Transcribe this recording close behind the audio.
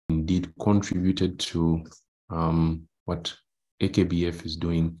indeed contributed to what AKBF is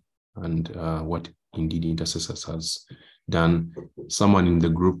doing and what indeed Intercessors has done. Someone in the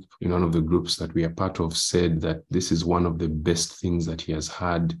group, in one of the groups that we are part of, said that this is one of the best things that he has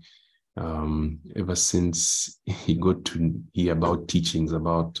had ever since he got to hear about teachings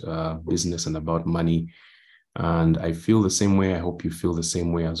about business and about money. And I feel the same way. I hope you feel the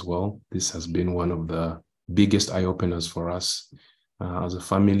same way as well. This has been one of the biggest eye-openers for us as a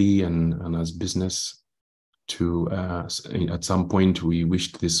family and as business. At some point, we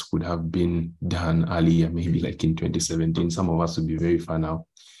wished this would have been done earlier, maybe like in 2017. Some of us would be very far now.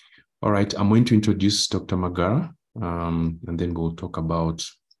 All right, I'm going to introduce Dr. Magara, and then we'll talk about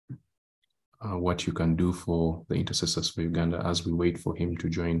what you can do for the Intercessors for Uganda as we wait for him to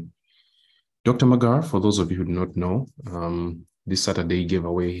join. Dr. Magara, for those of you who do not know, this Saturday gave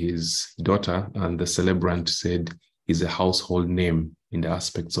away his daughter, and the celebrant said he's a household name in the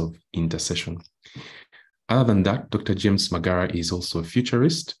aspects of intercession. Other than that, Dr. James Magara is also a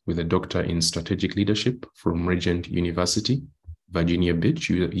futurist with a doctor in strategic leadership from Regent University, Virginia Beach,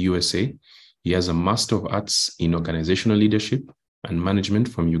 USA. He has a Master of Arts in Organizational Leadership and Management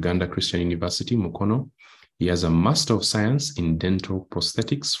from Uganda Christian University, Mukono. He has a Master of Science in Dental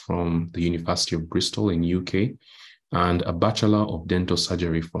Prosthetics from the University of Bristol in UK, and a Bachelor of Dental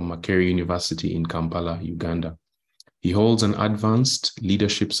Surgery from Magara University in Kampala, Uganda. He holds an Advanced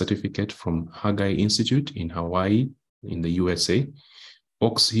Leadership Certificate from Haggai Institute in Hawaii, in the USA,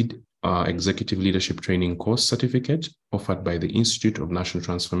 Oxhead Executive Leadership Training Course Certificate offered by the Institute of National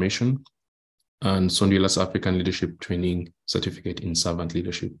Transformation, and Sondilas African Leadership Training Certificate in Servant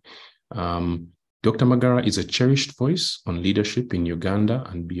Leadership. Dr. Magara is a cherished voice on leadership in Uganda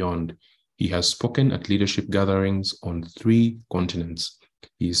and beyond. He has spoken at leadership gatherings on 3 continents.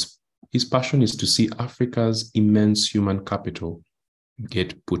 His passion is to see Africa's immense human capital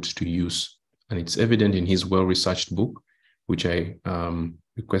get put to use. And it's evident in his well-researched book, which I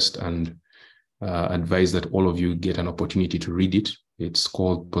request and advise that all of you get an opportunity to read it. It's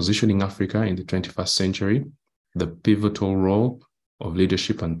called Positioning Africa in the 21st Century, the Pivotal Role of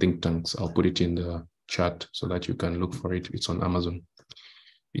Leadership and Think Tanks. I'll put it in the chat so that you can look for it. It's on Amazon.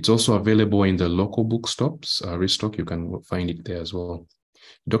 It's also available in the local bookstops. Restock, you can find it there as well.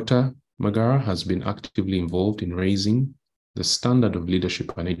 Dr. Magara has been actively involved in raising the standard of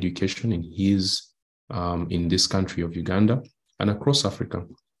leadership and education in this country of Uganda and across Africa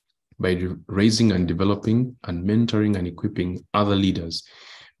by raising and developing and mentoring and equipping other leaders.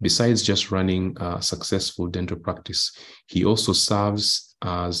 Besides just running a successful dental practice, he also serves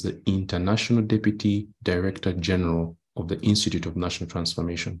as the International Deputy Director General of the Institute of National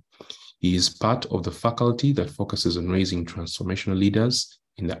Transformation. He is part of the faculty that focuses on raising transformational leaders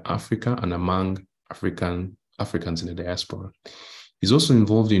in the Africa and among Africans in the diaspora. He's also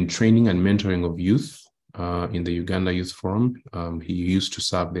involved in training and mentoring of youth in the Uganda Youth Forum. He used to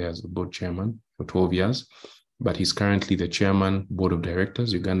serve there as the board chairman for 12 years, but he's currently the chairman, board of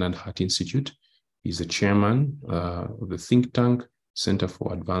directors, Ugandan Heart Institute. He's the chairman of the think tank, Center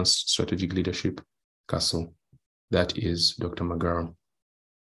for Advanced Strategic Leadership, CASTLE. That is Dr. Magara.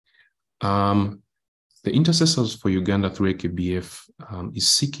 The Intercessors for Uganda through AKBF is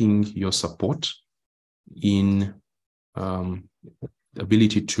seeking your support in the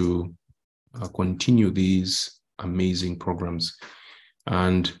ability to continue these amazing programs.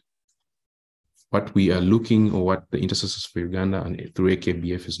 And what we are looking, or what the Intercessors for Uganda and through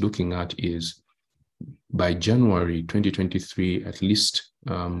AKBF is looking at, is by January 2023, at least,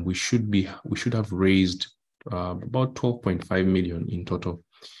 we should have raised about 12.5 million in total.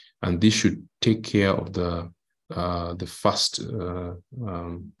 And this should take care of the first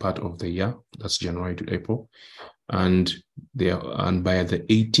part of the year, that's January to April. And by the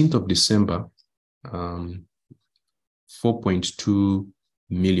 18th of December, 4.2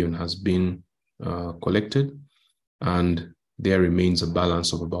 million has been collected, and there remains a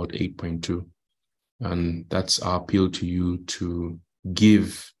balance of about 8.2. And that's our appeal to you to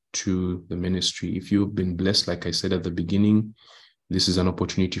give to the ministry. If you've been blessed, like I said at the beginning, this is an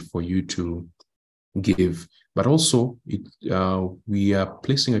opportunity for you to give. But also, we are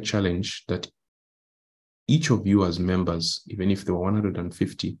placing a challenge that each of you as members, even if there were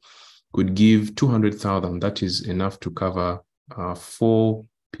 150, could give 200,000. That is enough to cover 4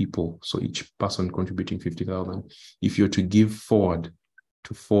 people. So each person contributing 50,000. If you're to give forward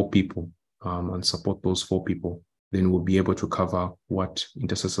to 4 people and support those 4 people, then we'll be able to cover what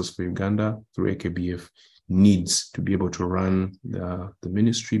Intercessors for Uganda through AKBF needs to be able to run the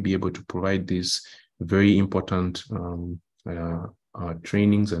ministry, be able to provide these very important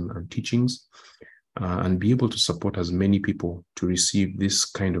trainings and teachings. and be able to support as many people to receive this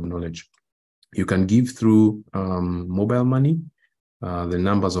kind of knowledge. You can give through mobile money. The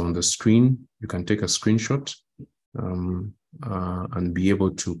numbers are on the screen. You can take a screenshot and be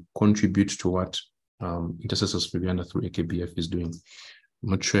able to contribute to what Intercessors for Uganda through AKBF is doing. I'm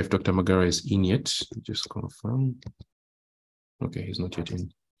not sure if Dr. Magara is in yet. Just confirm. Okay, he's not yet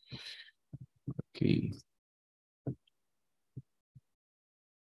in. Okay.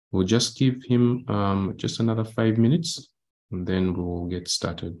 We'll just give him just another 5 minutes, and then we'll get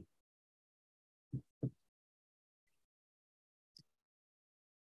started.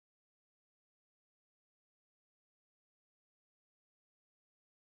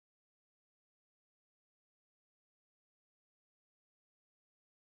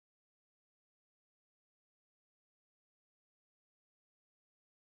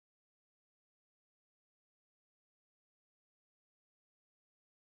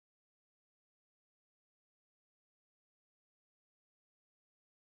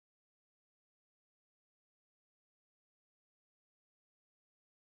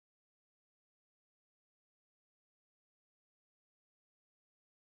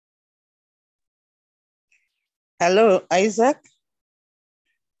 Hello, Isaac.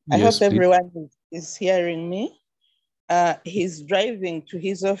 I Yes, hope please. everyone is hearing me. He's driving to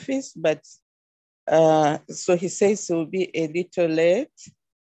his office, but so he says he'll be a little late.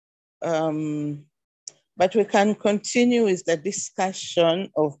 But we can continue with the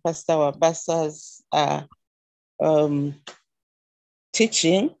discussion of Pastor Wabasa's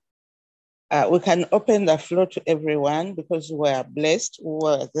teaching. We can open the floor to everyone because we are blessed who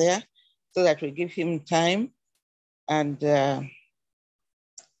are there, so that we give him time and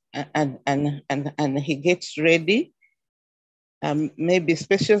he gets ready. Maybe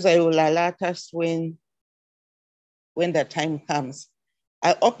specials I will alert us when the time comes.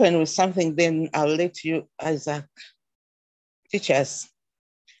 I open with something, then I'll let you, Isaac, teach us.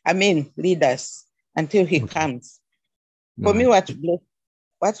 Lead us until he comes. For me, what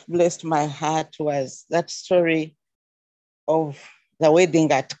blessed my heart was that story of the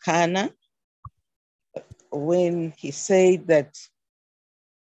wedding at Cana, when he said that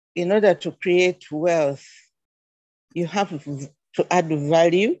in order to create wealth, you have to add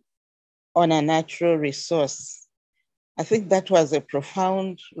value on a natural resource. I think that was a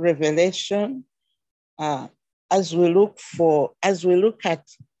profound revelation as we look at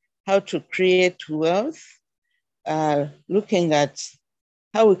how to create wealth, looking at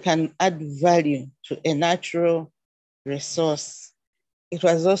how we can add value to a natural resource. It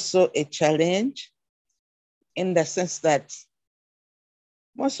was also a challenge in the sense that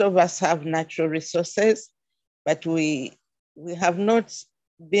most of us have natural resources, but we have not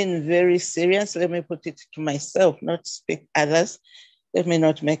been very serious. Let me put it to myself, not speak others. Let me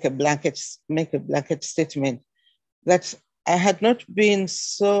not make a blanket statement. That I had not been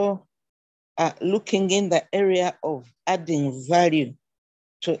so looking in the area of adding value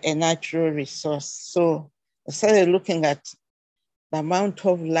to a natural resource. So I started looking at the amount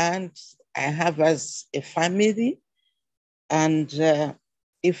of land I have as a family. And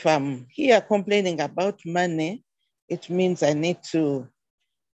if I'm here complaining about money, it means I need to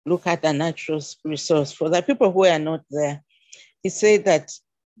look at a natural resource. For the people who are not there, he said that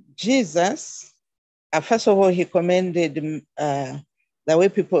Jesus, first of all, he commended the way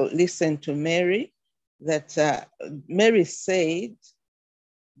people listen to Mary, that Mary said,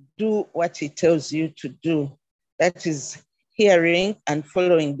 do what he tells you to do. That is hearing and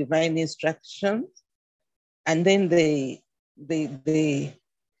following divine instructions. And then they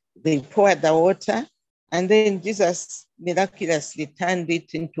poured the water, and then Jesus miraculously turned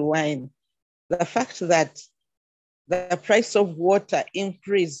it into wine. The fact that the price of water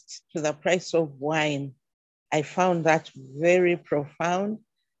increased to the price of wine, I found that very profound,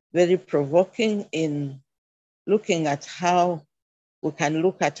 very provoking in looking at how we can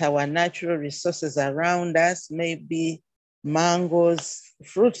look at our natural resources around us, maybe mangoes,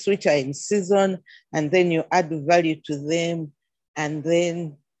 fruits which are in season, and then you add value to them, and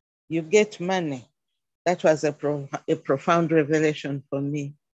then you get money. That was a profound revelation for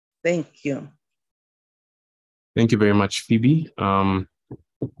me. Thank you. Thank you very much, Phoebe.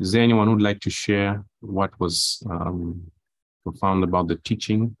 Is there anyone who'd like to share what was profound about the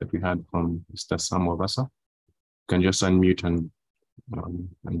teaching that we had from Mr. Sam Wabasa? You can just unmute and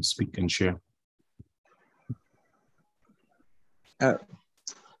speak and share.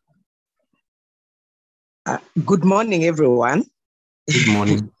 Good morning, everyone. Good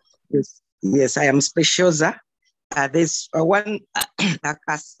morning. Yes, I am Speciosa. There's one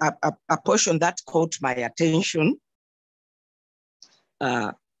a portion that caught my attention.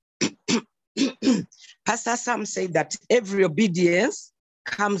 Pastor Sam said that every obedience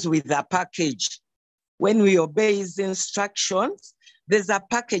comes with a package. When we obey his instructions, there's a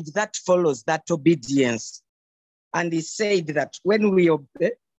package that follows that obedience. And he said that when we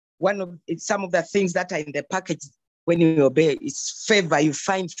obey, some of the things that are in the package when you obey is favor. You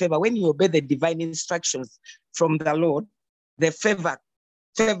find favor. When you obey the divine instructions from the Lord, the favor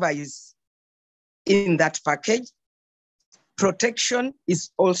is in that package. Protection is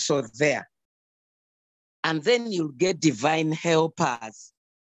also there. And then you'll get divine helpers.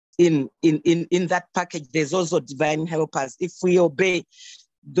 In that package, there's also divine helpers. If we obey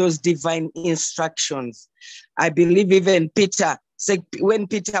those divine instructions, I believe even Peter said, when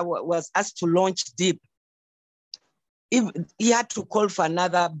Peter was asked to launch deep, he had to call for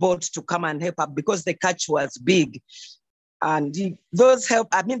another boat to come and help up because the catch was big. And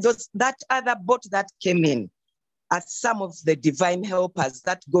that other boat that came in are some of the divine helpers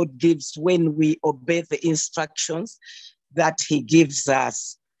that God gives when we obey the instructions that he gives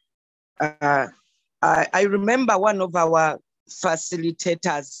us. I remember one of our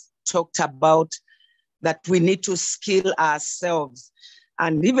facilitators talked about that we need to skill ourselves.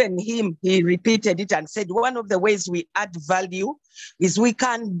 And even he repeated it and said, one of the ways we add value is we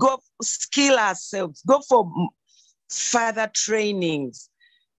can go skill ourselves, go for further trainings.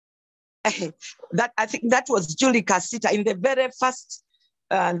 That I think that was Julie Casita in the very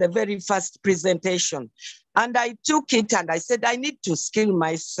first presentation. And I took it and I said, I need to skill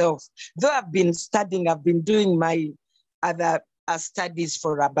myself. Though I've been studying, I've been doing my other studies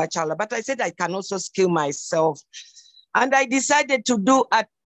for a bachelor, but I said I can also skill myself. And I decided to do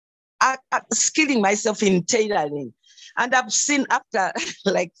skilling myself in tailoring. And I've seen after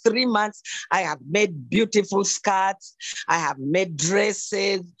like 3 months, I have made beautiful skirts. I have made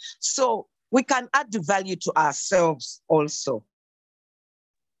dresses. So we can add value to ourselves also.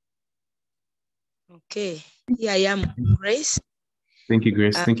 Okay, here I am, Grace. Thank you,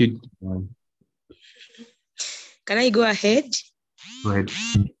 Grace. Thank you. Can I go ahead? Go ahead.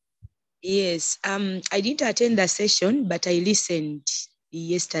 Yes, I didn't attend the session, but I listened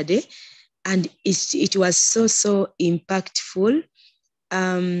yesterday, and it was so impactful.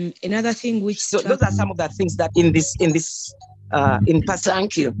 Another thing which those are some of the things that in Pastor.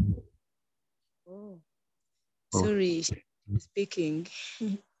 Thank you. Sorry, speaking.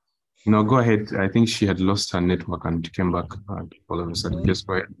 No, go ahead. I think she had lost her network and came back all of a sudden. Just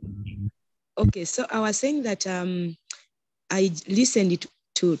go ahead. Okay, so I was saying that I listened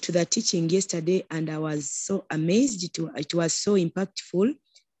to the teaching yesterday and I was so amazed. It was so impactful.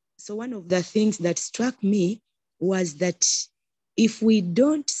 So one of the things that struck me was that if we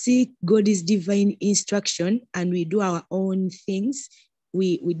don't seek God's divine instruction and we do our own things,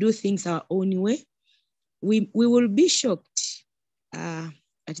 we do things our own way, we will be shocked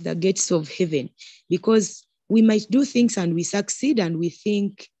at the gates of heaven, because we might do things and we succeed and we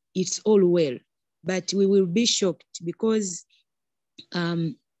think it's all well, but we will be shocked because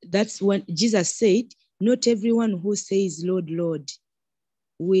that's what Jesus said, not everyone who says, Lord, Lord,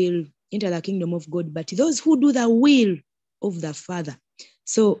 will enter the kingdom of God, but those who do the will of the Father.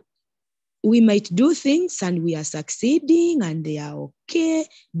 So we might do things and we are succeeding and they are okay,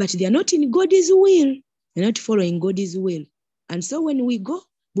 but they are not in God's will. They're not following God's will. And so when we go,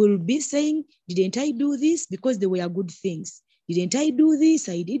 we'll be saying, didn't I do this? Because they were good things. Didn't I do this?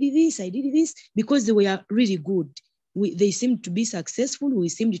 I did this because they were really good. They seemed to be successful. We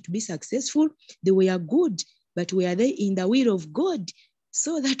seemed to be successful. They were good, but were they in the will of God?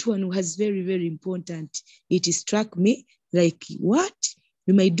 So that one was very, very important. It struck me like, what?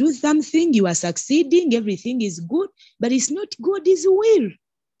 You might do something, you are succeeding, everything is good, but it's not God's will.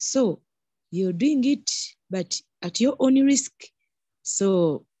 So you're doing it, but at your own risk.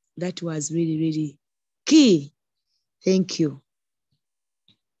 So that was really, really key. Thank you.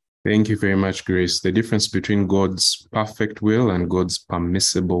 Thank you very much, Grace. The difference between God's perfect will and God's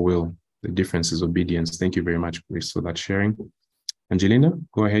permissible will, the difference is obedience. Thank you very much, Grace, for that sharing. Angelina,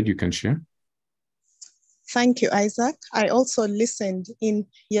 go ahead, you can share. Thank you, Isaac. I also listened in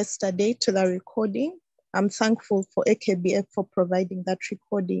yesterday to the recording. I'm thankful for AKBF for providing that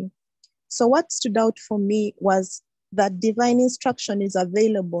recording. So what stood out for me was that divine instruction is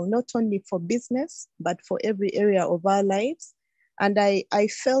available not only for business, but for every area of our lives. And I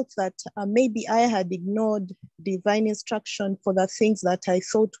felt that maybe I had ignored divine instruction for the things that I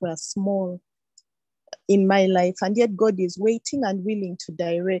thought were small in my life. And yet God is waiting and willing to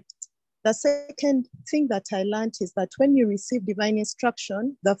direct. The second thing that I learned is that when you receive divine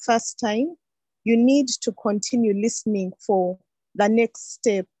instruction the first time, you need to continue listening for the next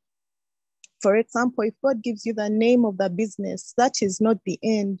step. For example, if God gives you the name of the business, that is not the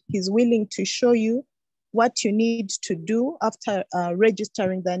end. He's willing to show you what you need to do after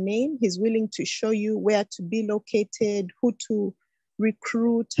registering the name. He's willing to show you where to be located, who to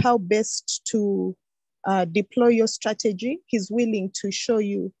recruit, how best to deploy your strategy. He's willing to show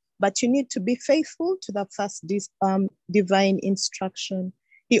you, but you need to be faithful to the first divine instruction.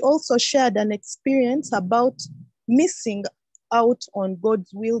 He also shared an experience about missing out on God's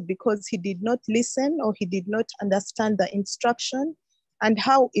will because he did not listen or he did not understand the instruction, and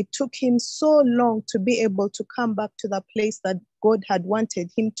how it took him so long to be able to come back to the place that God had wanted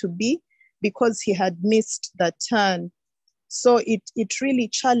him to be because he had missed the turn. So it really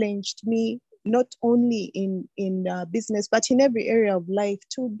challenged me, not only in business, but in every area of life,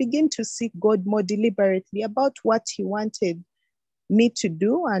 to begin to seek God more deliberately about what he wanted me to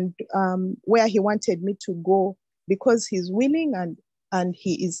do and where he wanted me to go, because he's willing and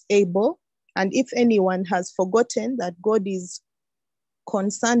he is able. And if anyone has forgotten that God is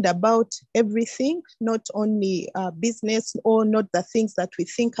concerned about everything, not only business or not the things that we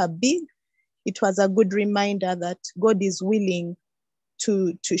think are big, it was a good reminder that God is willing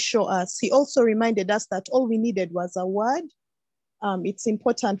to show us. He also reminded us that all we needed was a word. It's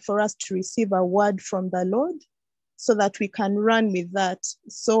important for us to receive a word from the Lord so that we can run with that.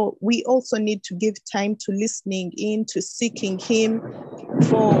 So we also need to give time to listening in, to seeking him,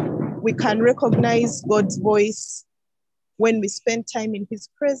 for we can recognize God's voice when we spend time in his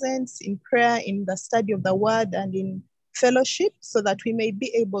presence, in prayer, in the study of the word, and in fellowship, so that we may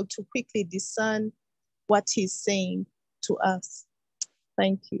be able to quickly discern what he's saying to us.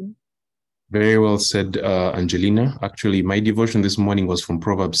 Thank you. Very well said, Angelina. Actually, my devotion this morning was from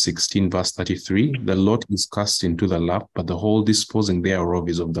Proverbs 16, verse 33. The lot is cast into the lap, but the whole disposing thereof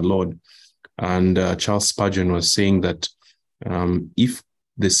is of the Lord. And Charles Spurgeon was saying that if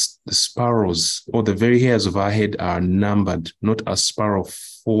the sparrows or the very hairs of our head are numbered, not a sparrow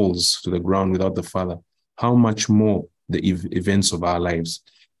falls to the ground without the Father, how much more the events of our lives.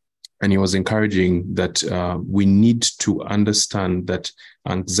 And he was encouraging that we need to understand that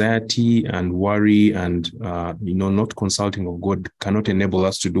anxiety and worry and, not consulting of God cannot enable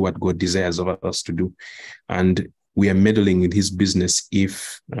us to do what God desires of us to do. And we are meddling with his business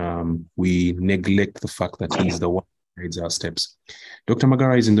if we neglect the fact that he is the one who guides our steps. Dr.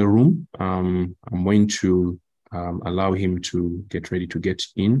 Magara is in the room. I'm going to allow him to get ready to get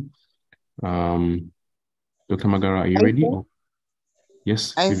in. Dr. Magara, are you ready?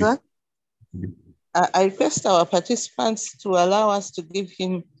 Yes. Isaac? I request our participants to allow us to give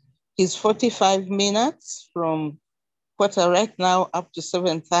him his 45 minutes from quarter right now up to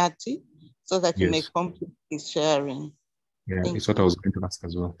 7:30 so that he may complete his sharing. Yeah, it's what I was going to ask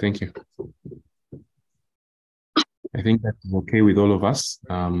as well. Thank you. I think that is okay with all of us.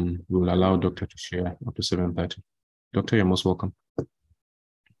 We will allow Doctor to share up to 7:30. Doctor, you're most welcome.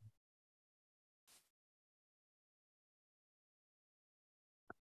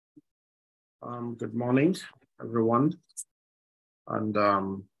 Good morning, everyone, and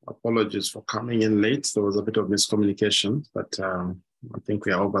apologies for coming in late. There was a bit of miscommunication, but I think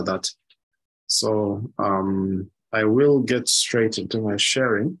we are over that. So I will get straight into my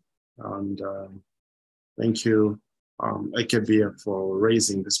sharing, and thank you, AKBF, for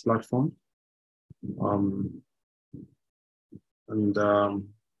raising this platform, and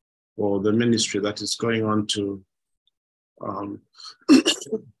for the ministry that is going on to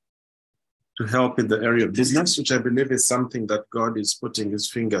help in the area of business, which I believe is something that God is putting his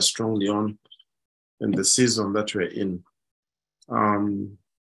finger strongly on in the season that we're in.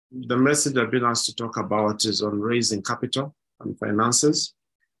 The message I've been asked to talk about is on raising capital and finances.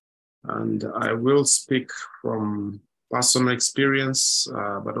 And I will speak from personal experience,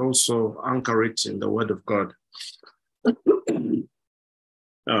 but also anchor it in the Word of God. You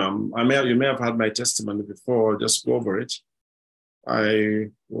may have had my testimony before, just go over it.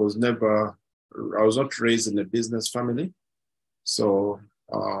 I was not raised in a business family. So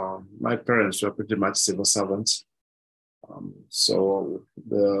my parents were pretty much civil servants. So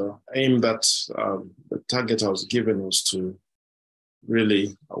the aim that the target I was given was to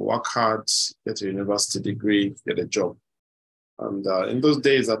really work hard, get a university degree, get a job. And in those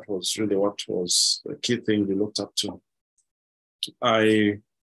days, that was really what was the key thing we looked up to. I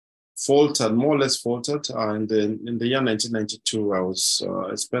faltered, more or less faltered. In the year 1992,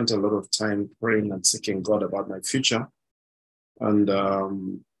 I spent a lot of time praying and seeking God about my future. And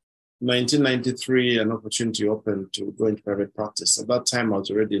 1993, an opportunity opened to go into private practice. At that time, I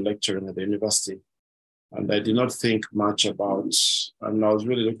was already lecturing at the university. And I did not think much about, and I was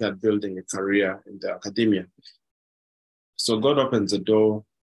really looking at building a career in the academia. So God opens the door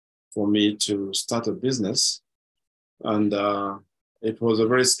for me to start a business. And it was a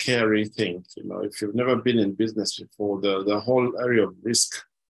very scary thing. You know, if you've never been in business before, the whole area of risk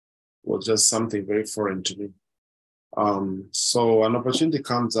was just something very foreign to me. So an opportunity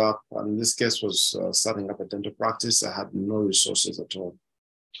comes up, and in this case was starting up a dental practice. I had no resources at all.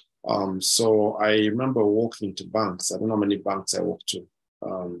 So I remember walking to banks. I don't know how many banks I walked to.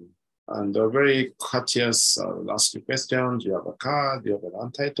 And they're very courteous. They'll ask you questions. Do you have a car? Do you have an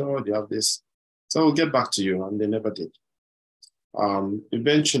untitled? Do you have this? So we'll get back to you. And they never did.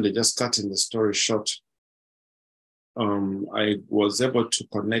 Eventually, just cutting the story short, I was able to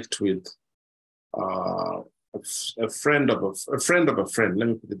connect with a friend of a friend, let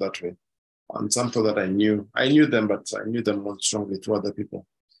me put it that way, and some people that I knew. I knew them, but I knew them more strongly through other people.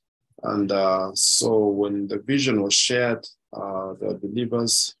 And so when the vision was shared, the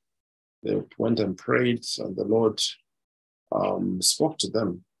believers, they went and prayed, and the Lord spoke to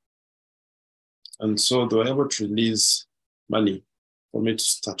them. And so they were able to release money for me to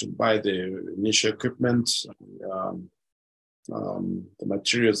start to buy the initial equipment, the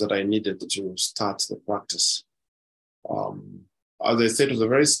materials that I needed to start the practice. As I said, it was a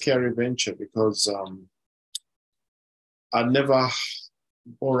very scary venture because I'd never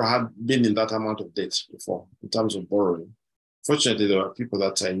or had been in that amount of debt before in terms of borrowing. Fortunately, there were people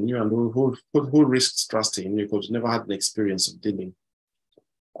that I knew and who risked trusting in me because never had an experience of dealing.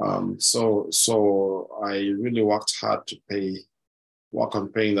 So I really worked hard to work on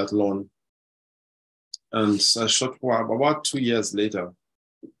paying that loan. And a short while, about 2 years later,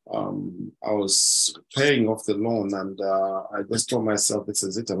 I was paying off the loan, and I just told myself, this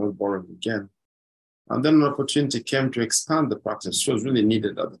is it, I'm not borrowing again. And then an opportunity came to expand the practice, which was really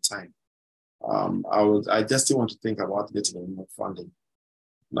needed at the time. I just didn't want to think about getting any more funding.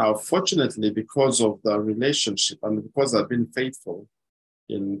 Now, fortunately, because of the relationship and because I've been faithful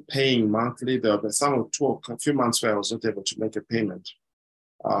in paying monthly, there were a few months where I was not able to make a payment.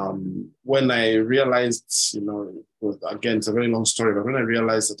 When I realized, again, it's a very long story, but when I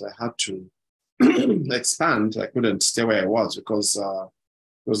realized that I had to expand, I couldn't stay where I was because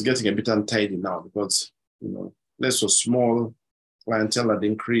it was getting a bit untidy now because, place was small, clientele had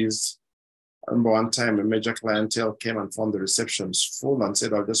increased. I remember one time a major clientele came and found the receptions full and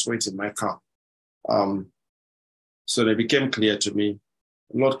said, I'll just wait in my car. So it became clear to me,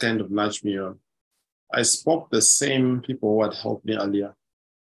 the Lord kind of nudged me on. I spoke the same people who had helped me earlier,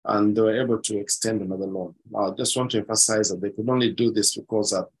 and they were able to extend another loan. I just want to emphasize that they could only do this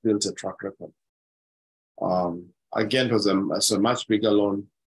because I've built a track record. Again, it was a much bigger loan.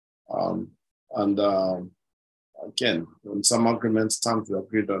 Again, when some agreements, terms were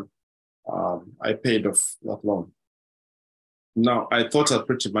agreed on, I paid off that loan. Now, I thought I'd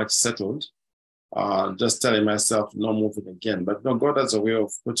pretty much settled, just telling myself, no moving again. But no, God has a way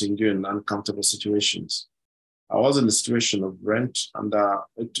of putting you in uncomfortable situations. I was in a situation of rent, and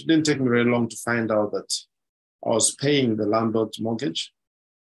it didn't take me very long to find out that I was paying the landlord's mortgage.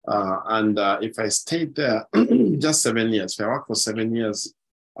 And if I stayed there just 7 years, if I worked for 7 years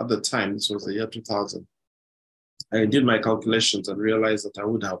at the time, this was the year 2000, I did my calculations and realized that I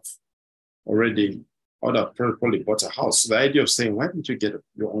would have probably bought a house. So the idea of saying, why don't you get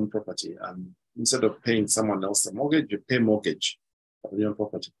your own property? And instead of paying someone else the mortgage, you pay mortgage on your own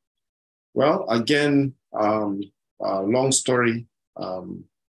property. Well, again, long story,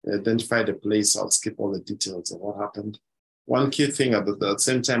 identified a place. I'll skip all the details of what happened. One key thing at the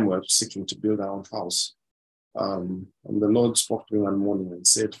same time, we're seeking to build our own house. And the Lord spoke to me one morning and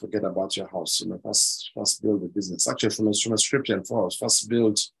said, forget about your house, first build a business. Actually, from a scripture and for us, first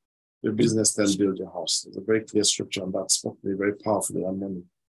build your business, then build your house. There's a very clear scripture, and that spoke to me very powerfully one morning.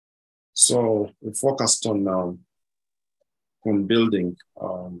 So we focused on building.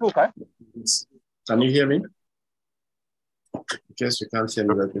 Okay. Can you hear me? In case you can't hear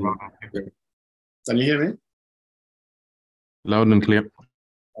me, let me know. Can you hear me? Loud and clear.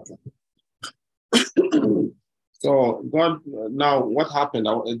 Okay. So God, now what happened?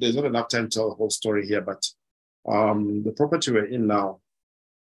 There's not enough time to tell the whole story here, but the property we're in now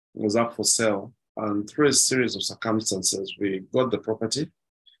was up for sale, and through a series of circumstances, we got the property.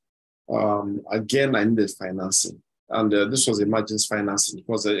 Again, I needed financing, and this was emergency financing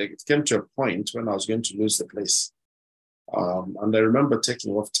because it came to a point when I was going to lose the place. And I remember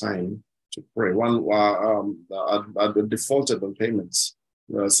taking off time to pray. I defaulted on payments,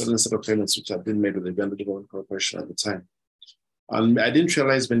 a certain set of payments which had been made with the vendor development corporation at the time. And I didn't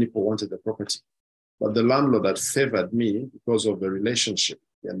realize many people wanted the property, but the landlord had favored me because of the relationship.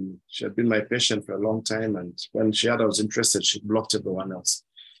 And she had been my patient for a long time. And when she heard I was interested, she blocked everyone else.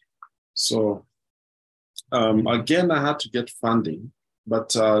 So again, I had to get funding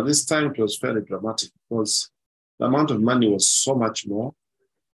But this time it was fairly dramatic because the amount of money was so much more.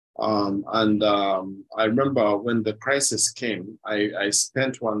 I remember when the crisis came, I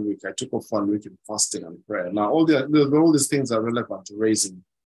spent 1 week, I took off 1 week in fasting and prayer. Now, all these things are relevant to raising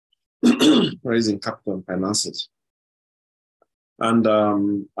capital and finances. And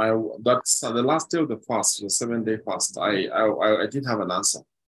that's the last day of the fast, the 7-day fast. I did have an answer.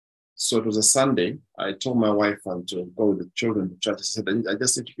 So it was a Sunday. I told my wife to go with the children to church. I said, I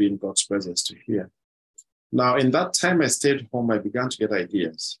just need to be in God's presence to hear. Now, in that time I stayed home, I began to get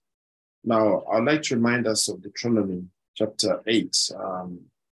ideas. Now, I'd like to remind us of Deuteronomy chapter 8,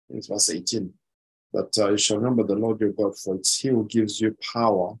 it's verse 18. That you shall remember the Lord your God, for it's He who gives you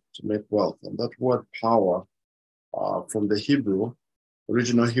power to make wealth. And that word power from the Hebrew,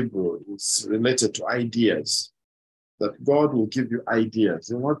 original Hebrew, is related to ideas. That God will give you ideas.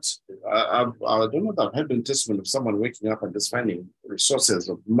 And what I don't know that I've heard a testimony of someone waking up and just finding resources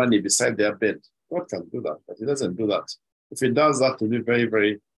of money beside their bed. God can do that, but He doesn't do that. If He does that, He'll be very,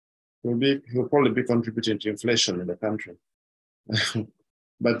 very, he'll probably be contributing to inflation in the country.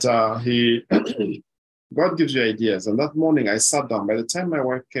 But God gives you ideas. And that morning I sat down. By the time my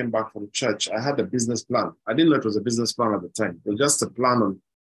wife came back from church, I had a business plan. I didn't know it was a business plan at the time. It was just a plan on,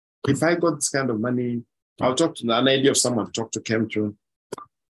 if I got this kind of money, I'll talk to an idea of someone to talk to came to,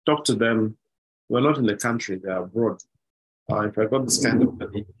 talk to them. We're not in the country, they're abroad. If I got this kind of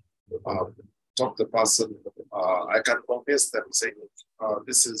money, talk to the person, I can convince them, saying,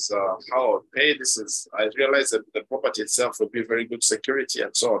 this is how I'll pay. I realized that the property itself would be very good security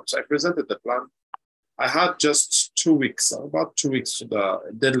and so on. So I presented the plan. I had just 2 weeks, about 2 weeks to the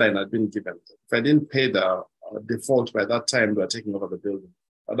deadline I'd been given. If I didn't pay the default by that time, they were taking over the building.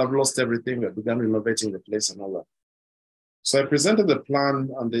 I'd have lost everything. I began renovating the place and all that. So I presented the plan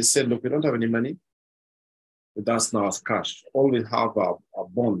and they said, look, we don't have any money. With us now as cash. All we have are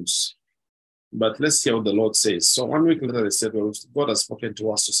bonds. But let's hear what the Lord says. So 1 week later, they said, well, God has spoken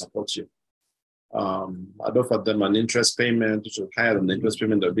to us to support you. I'd offered them an interest payment, which was higher than the interest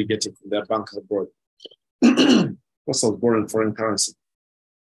payment they'll be getting from their banks abroad. Because I was borrowing foreign currency.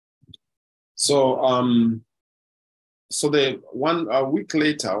 So, a week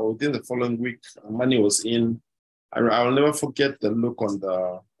later, or within the following week, money was in. I'll never forget the look on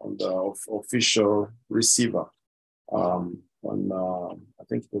the official receiver. I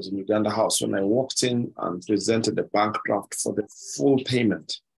think it was in Uganda House, when I walked in and presented the bank draft for the full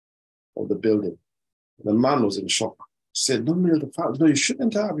payment of the building. The man was in shock. He said, no, you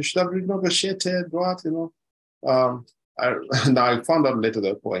shouldn't have. You should have renegotiated what, Now I found out later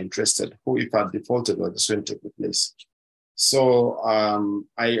that who are interested, who if I defaulted or this wouldn't take the place. So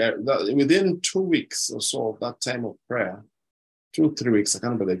within 2 weeks or so of that time of prayer, 2 3 weeks, I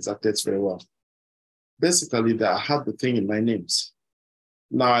can't remember the exact dates very well. Basically, I had the thing in my names.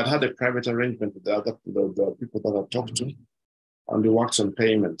 Now I'd had a private arrangement with the people that I talked to, and we worked on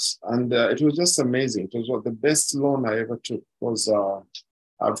payments. And it was just amazing. It was the best loan I ever took.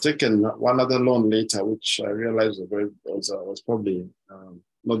 I've taken one other loan later, which I realized was probably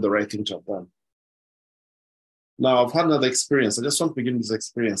not the right thing to have done. Now I've had another experience. I just want to begin these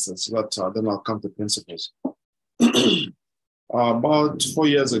experiences so that then I'll come to principles. About 4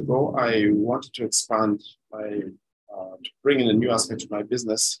 years ago, I wanted to expand to bring in a new aspect to my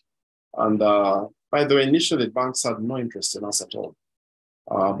business. And by the way, initially banks had no interest in us at all.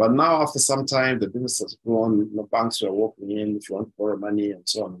 But now after some time, the business has grown, banks were walking in if you want to borrow money and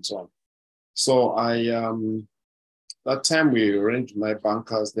so on and so on. So that time we arranged my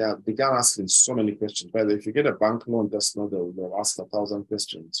bankers, they began asking so many questions. By the way, if you get a bank loan, just know they'll ask 1,000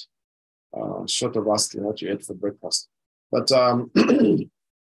 questions, short of asking what you ate for breakfast. But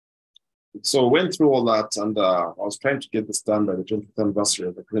so went through all that, and I was trying to get this done by the 20th anniversary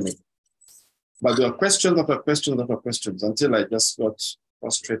of the clinic. But there were questions after questions after questions until I just got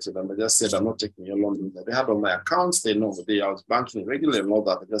frustrated, and I just said, I'm not taking your loan. They had all my accounts, they know I was banking regularly and all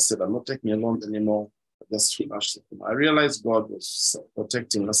that. I just said, I'm not taking your loan anymore. I just flashed it. I realized God was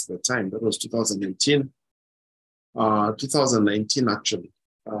protecting us at the time. That was 2018. 2019, actually.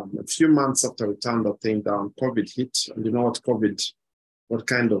 A few months after we turned that thing down, COVID hit. And you know what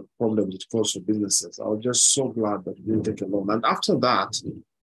kind of problems it caused for businesses. I was just so glad that we didn't take a loan. And after that,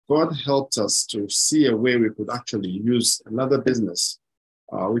 God helped us to see a way we could actually use another business,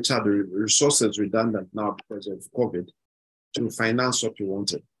 which had the resources redundant now because of COVID, to finance what we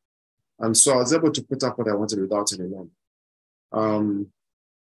wanted. And so I was able to put up what I wanted without any loan.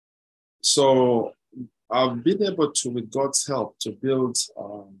 So I've been able to, with God's help, to build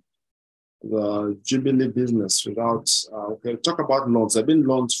the Jubilee business without, talk about loans. I've been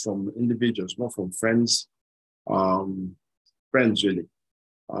loans from individuals, not from friends. friends really.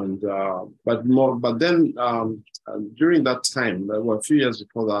 And but then during that time, well, a few years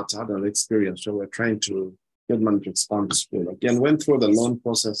before that, I had an experience where we're trying to get money to expand the school. Again, went through the loan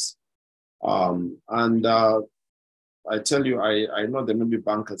process, and I tell you, I know there may be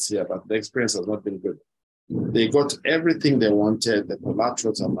bankers here, but the experience has not been good. They got everything they wanted, the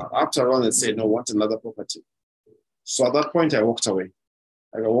collaterals, and after all, they said, no, want another property. So at that point, I walked away.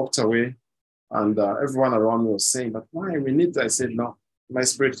 And everyone around me was saying, but why? We need that. I said, no, my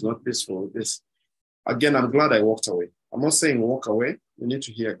spirit is not peaceful with this. Again, I'm glad I walked away. I'm not saying walk away. You need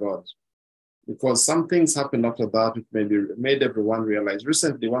to hear God. Because some things happened after that, which maybe made everyone realize.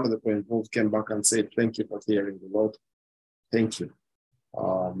 Recently, one of the people involved came back and said, thank you for hearing the Lord. Thank you.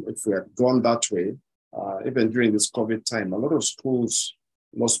 If we had gone that way, even during this COVID time, a lot of schools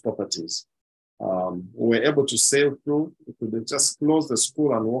lost properties. We were able to sail through. We could just close the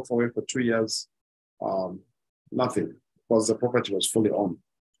school and walk away for 2 years. Nothing, because the property was fully owned.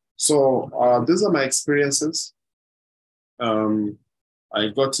 So these are my experiences. I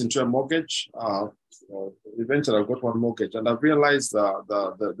got into a mortgage. Eventually, I got one mortgage, and I realized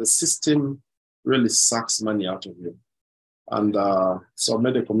the system really sucks money out of you. And so I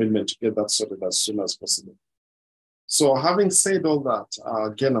made a commitment to get that sorted as soon as possible. So having said all that,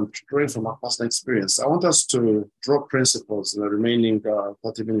 again, I'm drawing from my personal experience. I want us to draw principles in the remaining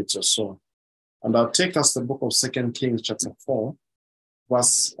 30 minutes or so. And I'll take us the book of 2 Kings chapter 4,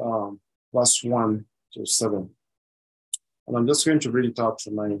 verse 1 to 7. And I'm just going to read it out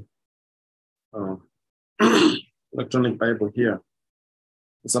from my electronic Bible here.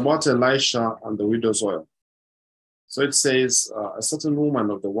 It's about Elisha and the widow's oil. So it says, a certain woman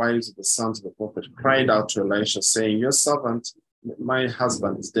of the wives of the sons of the prophet cried out to Elisha, saying, your servant, my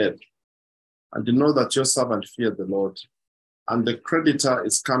husband, is dead. And you know that your servant feared the Lord, and the creditor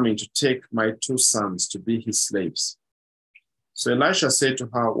is coming to take my 2 sons to be his slaves. So Elisha said to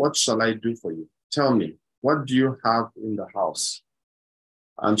her, what shall I do for you? Tell me, what do you have in the house?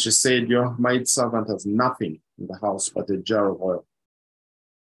 And she said, your maidservant has nothing in the house but a jar of oil.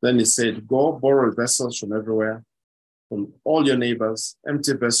 Then he said, go borrow vessels from everywhere, from all your neighbors,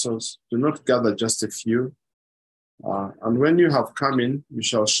 empty vessels. Do not gather just a few. And when you have come in, you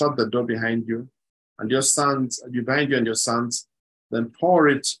shall shut the door behind you, and your sons, behind you and your sons, then pour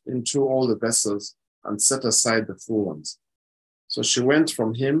it into all the vessels and set aside the full ones. So she went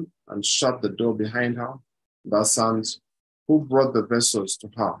from him and shut the door behind her. The sons who brought the vessels to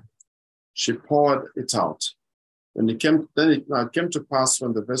her, she poured it out. Then it came to pass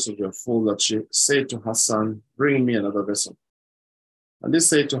when the vessels were full that she said to her son, bring me another vessel. And he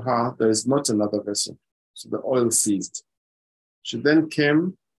said to her, there is not another vessel. So the oil ceased. She then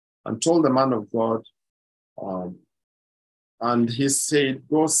came and told the man of God, and he said,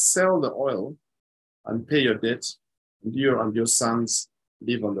 go sell the oil and pay your debt, and you and your sons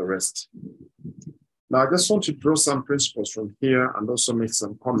live on the rest. Now, I just want to draw some principles from here and also make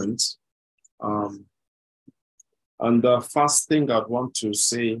some comments. And the first thing I'd want to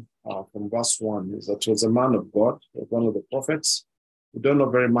say from verse 1 is that he was a man of God, one of the prophets. We don't know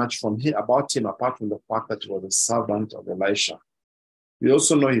very much about him, apart from the fact that he was a servant of Elisha. We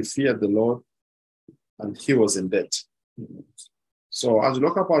also know he feared the Lord and he was in debt. So as we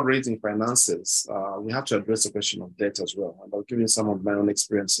look about raising finances, we have to address the question of debt as well. And I'll give you some of my own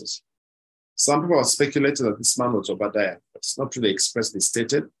experiences. Some people have speculated that this man was Obadiah, but it's not really expressly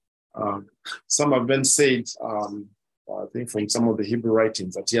stated. Some have been said, I think from some of the Hebrew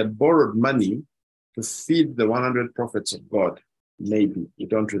writings, that he had borrowed money to feed the 100 prophets of God. Maybe, you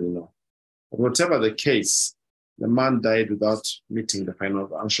don't really know. But whatever the case, the man died without meeting the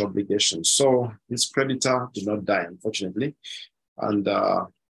financial obligation. So his creditor did not die, unfortunately. And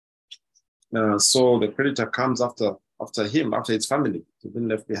so the creditor comes after him, after his family. He's been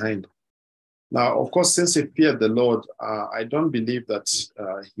left behind. Now, of course, since he feared the Lord, I don't believe that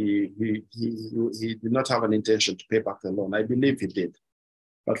he did not have an intention to pay back the loan. I believe he did.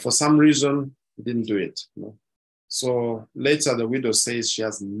 But for some reason, he didn't do it. So later, the widow says she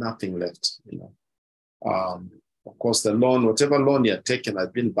has nothing left. Of course, the loan, whatever loan he had taken,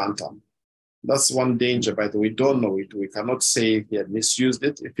 had been burnt up. That's one danger, by the way. We don't know it. We cannot say he had misused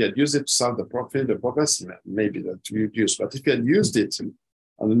it. If he had used it to serve the prophets, maybe that we would use. But if he had used it and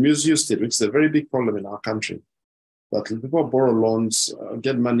misused it, which is a very big problem in our country, that people borrow loans,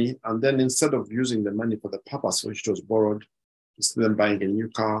 get money, and then instead of using the money for the purpose for which it was borrowed, you see them buying a new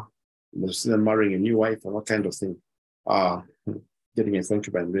car, you see them marrying a new wife, and all kind of thing, getting a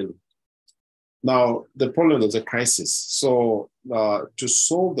concubine, really. Now, the problem is a crisis. So to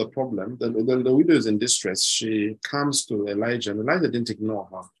solve the problem, the widow is in distress. She comes to Elijah, and Elijah didn't ignore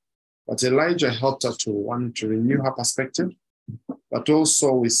her. But Elijah helped her to renew her perspective But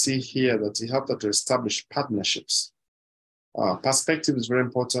also we see here that he helped her to establish partnerships. Perspective is very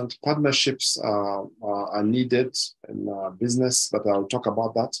important. Partnerships are needed in business, but I'll talk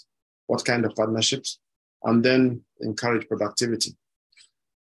about that. What kind of partnerships? And then encourage productivity.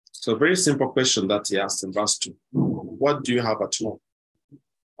 So a very simple question that he asked in verse 2. What do you have at home?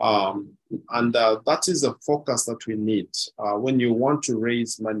 And that is the focus that we need. When you want to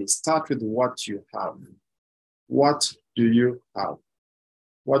raise money, start with what you have. What do you have?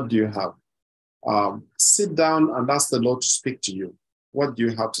 What do you have? Sit down and ask the Lord to speak to you. What do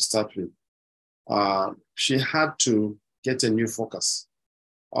you have to start with? She had to get a new focus.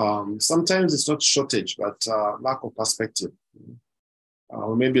 Sometimes it's not shortage, but lack of perspective.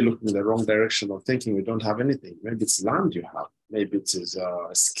 We may be looking in the wrong direction of thinking we don't have anything. Maybe it's land you have. Maybe it is a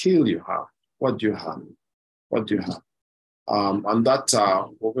skill you have. What do you have? What do you have? And that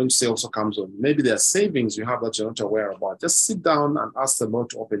we're going to say also comes on. Maybe there are savings you have that you're not aware about. Just sit down and ask the Lord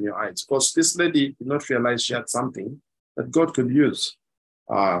to open your eyes. Because this lady did not realize she had something that God could use.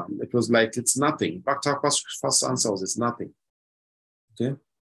 It was like it's nothing. In fact, her first answer was it's nothing. Okay?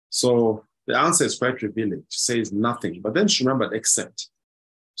 So the answer is quite revealing. She says nothing. But then she remembered except.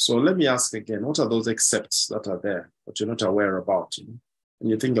 So let me ask again, what are those excepts that are there that you're not aware about?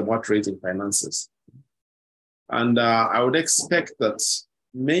 When you think about raising finances? And I would expect that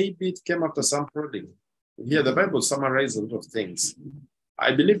maybe it came after some prodding. Here, the Bible summarizes a lot of things.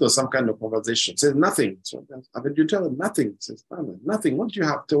 I believe there's some kind of conversation. It says nothing. So, I mean, you tell them nothing. It says, nothing. What do you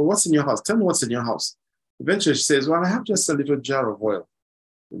have? What's in your house? Tell me what's in your house. Eventually, she says, well, I have just a little jar of oil.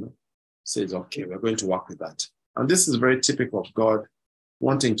 Says, okay, we're going to work with that. And this is very typical of God,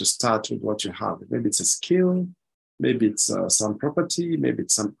 wanting to start with what you have. Maybe it's a skill, maybe it's some property, maybe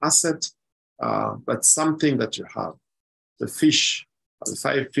it's some asset, but something that you have. The fish, the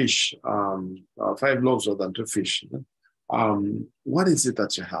 5 fish, 5 loaves rather than 2 fish. What is it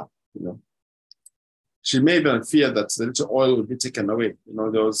that you have? She may even fear that the little oil will be taken away.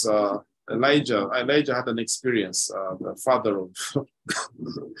 There was Elijah had an experience, the father of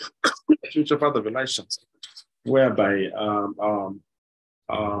future father of Elisha, whereby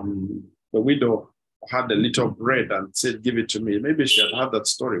the widow had a little bread and said, give it to me. Maybe she had heard that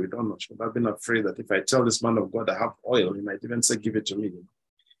story. We don't know. She would have been afraid that if I tell this man of God I have oil, he might even say, give it to me.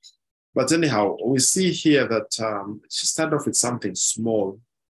 But anyhow, we see here that she started off with something small,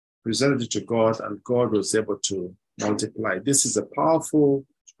 presented it to God, and God was able to multiply. This is a powerful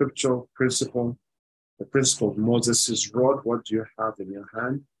scriptural principle. The principle of Moses' rod, what do you have in your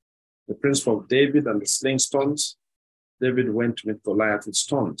hand? The principle of David and the sling stones. David went with Goliath with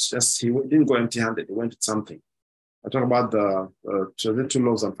stones. He didn't go empty-handed. He went with something. I talk about the 2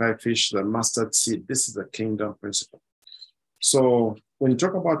 loaves and 5 fish, the mustard seed. This is the kingdom principle. So when you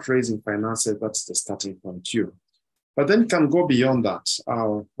talk about raising finances, that's the starting point too. But then you can go beyond that.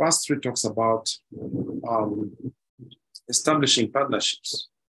 Verse 3 talks about establishing partnerships.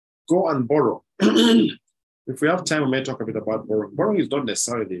 Go and borrow. If we have time, we may talk a bit about borrowing. Borrowing is not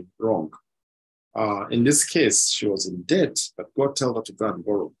necessarily wrong. In this case, she was in debt, but God told her to go and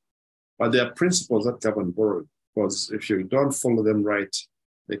borrow. But there are principles that govern borrowing, because if you don't follow them right,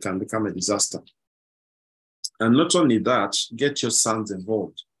 they can become a disaster. And not only that, get your sons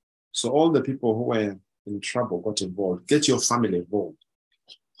involved. So all the people who were in trouble got involved. Get your family involved.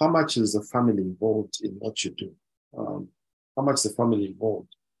 How much is the family involved in what you do? How much is the family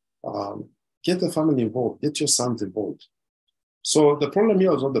involved? Get the family involved. Get your sons involved. So the problem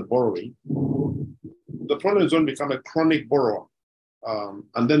here is not the borrowing. The problem is when we become a chronic borrower,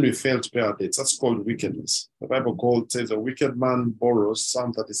 and then we fail to pay our debts. That's called wickedness. The Bible says a wicked man borrows,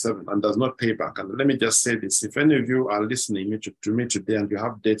 Psalm 37, and does not pay back. And let me just say this. If any of you are listening to me today and you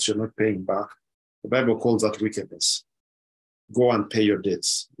have debts you're not paying back, the Bible calls that wickedness. Go and pay your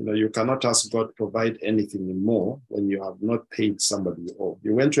debts. You cannot ask God to provide anything more when you have not paid somebody you owe.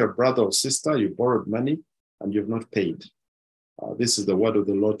 You went to a brother or sister, you borrowed money, and you've not paid. This is the word of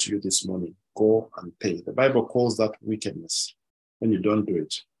the Lord to you this morning. Go and pay. The Bible calls that wickedness when you don't do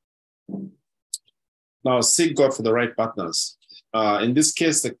it. Now, seek God for the right partners. In this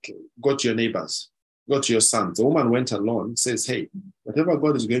case, go to your neighbors, go to your sons. The woman went alone, says, hey, whatever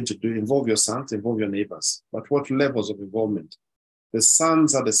God is going to do, involve your sons, involve your neighbors. But what levels of involvement? The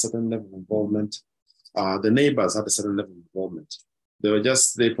sons had a certain level of involvement. The neighbors had a certain level of involvement.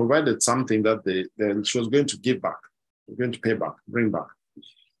 They provided something that then she was going to give back. Going to pay back, bring back.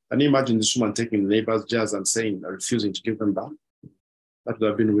 Can you imagine this woman taking the neighbor's jars and refusing to give them back? That would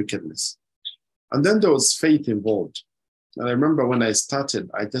have been wickedness. And then there was faith involved. And I remember when I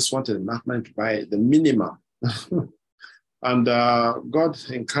started, I just wanted enough money to buy the minimum. And God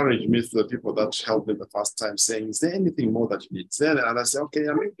encouraged me through the people that helped me the first time, saying, "Is there anything more that you need?" And I said, "Okay,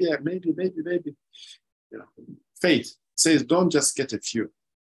 yeah, maybe. You know, faith says, don't just get a few.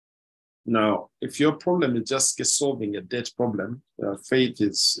 Now, if your problem is just solving a debt problem, faith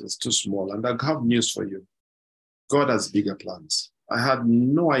is too small. And I have news for you. God has bigger plans. I had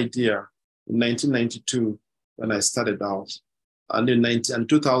no idea in 1992 when I started out, and in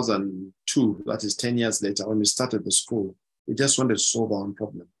 2002, that is 10 years later, when we started the school, we just wanted to solve our own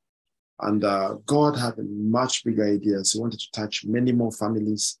problem. And God had much bigger ideas. He wanted to touch many more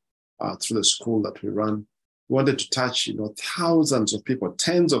families through the school that we run. We wanted to touch, thousands of people,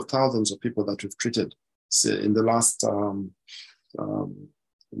 tens of thousands of people that we've treated in the last,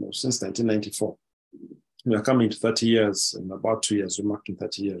 since 1994. We are coming to 30 years. In about 2 years, we're marking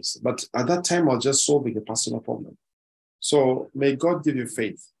 30 years. But at that time, I was just solving a personal problem. So may God give you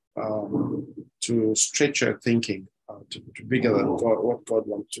faith to stretch your thinking to bigger than God, what God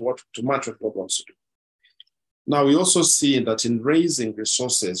wants, to match what God wants to do. Now, we also see that in raising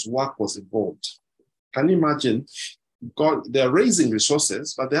resources, work was involved. Can you imagine? They're raising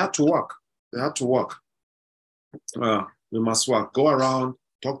resources, but they had to work. We must work. Go around,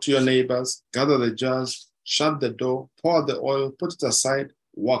 talk to your neighbors, gather the jars, shut the door, pour the oil, put it aside,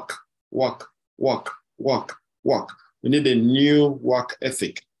 work. We need a new work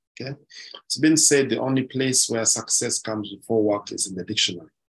ethic. Okay? It's been said the only place where success comes before work is in the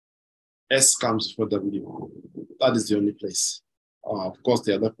dictionary. S comes before W. That is the only place. Of course,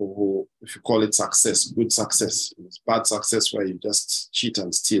 there are people who, if you call it success, good success. It's bad success where you just cheat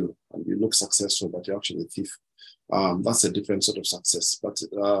and steal and you look successful, but you're actually a thief. That's a different sort of success. But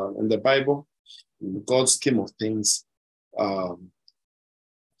in the Bible, in God's scheme of things,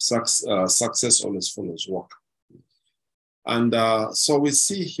 success always follows work. And so we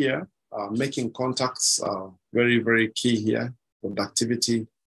see here, making contacts, very, very key here, productivity.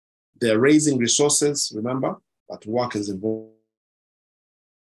 They're raising resources, remember, but work is involved.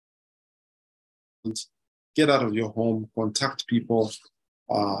 Get out of your home, contact people,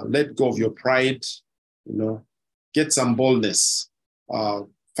 let go of your pride, get some boldness,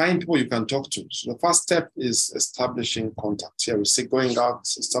 find people you can talk to. So the first step is establishing contact. Here we see going out,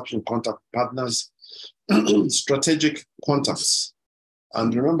 establishing contact partners, strategic contacts.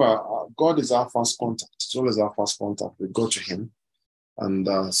 And remember, God is our first contact. It's always our first contact. We go to him.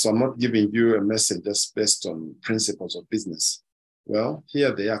 And so I'm not giving you a message just based on principles of business. Well,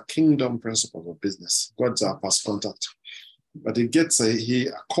 here they are kingdom principles of business. God's our first contact. But he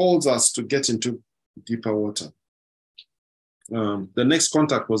calls us to get into deeper water. The next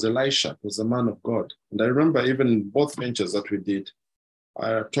contact was Elisha, was the man of God. And I remember even both ventures that we did,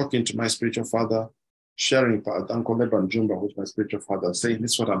 talking to my spiritual father, sharing with Uncle Leban Jumba, who's my spiritual father, saying,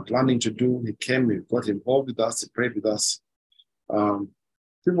 this is what I'm planning to do. He came, he got involved with us, he prayed with us.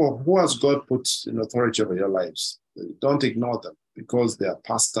 People who has God put in authority over your lives, don't ignore them because they are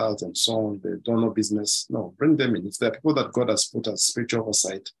pastors and so on. They don't know business. No, bring them in. If there are people that God has put as spiritual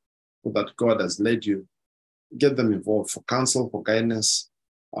oversight, or that God has led you, get them involved for counsel, for guidance.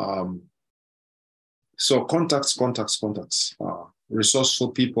 So contacts,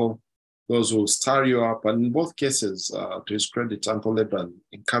 resourceful people, those who stir you up. And in both cases, to his credit, Uncle Leban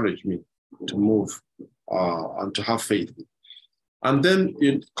encouraged me to move and to have faith. And then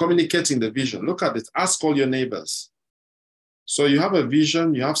in communicating the vision, look at it, ask all your neighbors. So you have a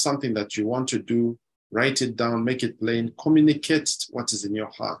vision, you have something that you want to do, write it down, make it plain, communicate what is in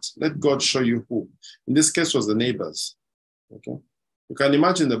your heart. Let God show you who. In this case was the neighbors. Okay. You can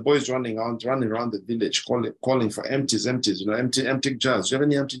imagine the boys running around the village, calling for empties, empty jars. Do you have any empty jars? Do you have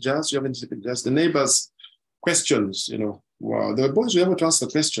any empty jars? The neighbors, questions, well, the boys were able to ask the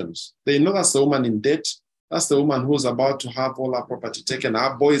questions. They know that's the woman in debt. That's the woman who's about to have all her property taken.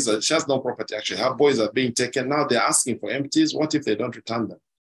 Her boys, she has no property actually. Her boys are being taken. Now they're asking for empties. What if they don't return them?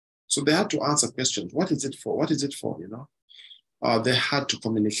 So they had to answer questions. What is it for? What is it for? They had to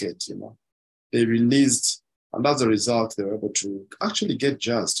communicate. They released, and as a result, they were able to actually get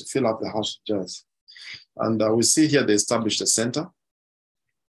jars to fill up the house with jars. And we see here they established a center.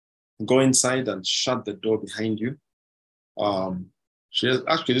 Go inside and shut the door behind you.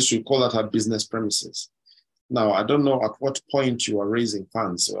 This we call that her business premises. Now, I don't know at what point you are raising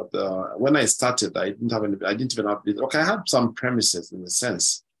funds. When I started, I didn't even have, okay, I had some premises in a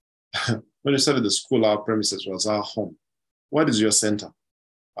sense. When we started the school, our premises was our home. What is your center?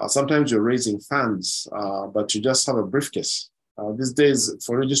 Sometimes you're raising funds, but you just have a briefcase. These days,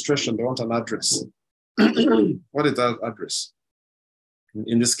 for registration, they want an address. What is that address?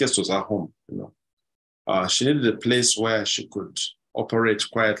 In this case, it was our home. She needed a place where she could operate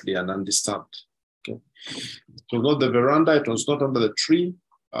quietly and undisturbed. Okay. It was not the veranda, it was not under the tree,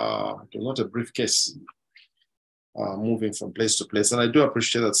 it was not a briefcase moving from place to place. And I do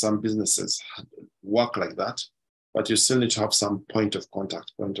appreciate that some businesses work like that, but you still need to have some point of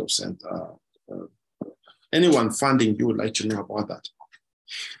contact, point of send. Anyone funding you would like to know about that.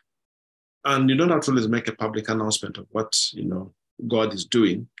 And you don't have to always make a public announcement of what God is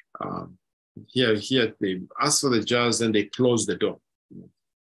doing. Here they ask for the jars, and they close the door.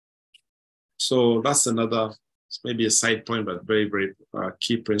 So that's another, maybe a side point, but very, very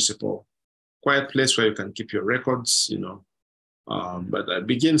key principle. Quiet place where you can keep your records, but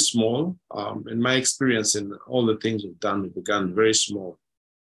begin small. In my experience, in all the things we've done, we began very small.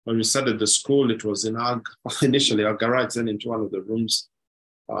 When we started the school, it was in initially our garage, then into one of the rooms.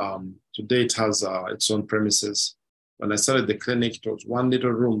 Today it has its own premises. When I started the clinic, it was one little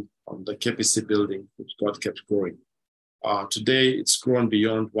room on the KPC building, which God kept growing. Today it's grown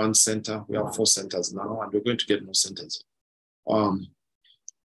beyond one center. We have 4 centers now, and we're going to get more centers.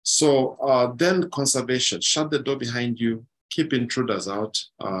 Then conservation, shut the door behind you, keep intruders out.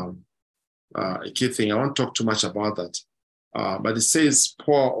 A key thing, I won't talk too much about that. But it says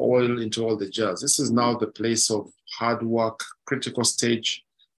pour oil into all the jars. This is now the place of hard work, critical stage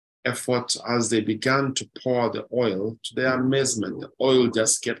effort. As they began to pour the oil, to their amazement, the oil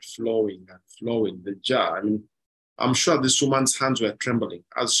just kept flowing and flowing. The jar, I mean, I'm sure this woman's hands were trembling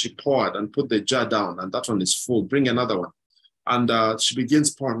as she poured and put the jar down, and that one is full, bring another one. And she begins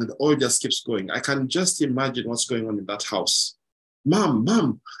pouring, and the oil just keeps going. I can just imagine what's going on in that house.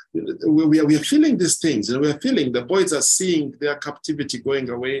 Mom, we are feeling these things. We are feeling, the boys are seeing their captivity going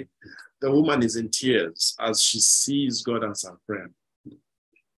away. The woman is in tears as she sees God answer prayer.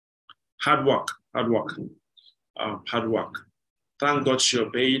 Hard work. Thank God she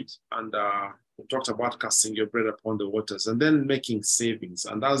obeyed, and we talked about casting your bread upon the waters and then making savings.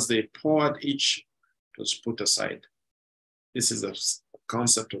 And as they poured, each was put aside. This is a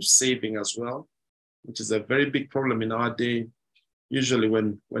concept of saving as well, which is a very big problem in our day. Usually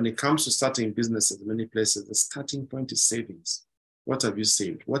when it comes to starting businesses in many places, the starting point is savings. What have you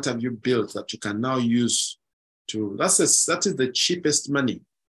saved? What have you built that you can now use to, that is the cheapest money.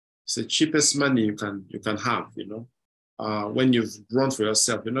 It's the cheapest money you can have, when you've grown for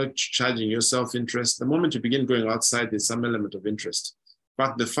yourself. You're not charging yourself interest. The moment you begin going outside, there's some element of interest.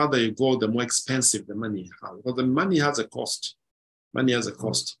 But the farther you go, the more expensive the money has. Because the money has a cost. Money has a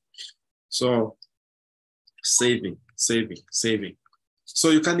cost. So saving. So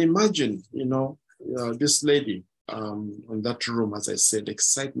you can imagine, this lady in that room, as I said,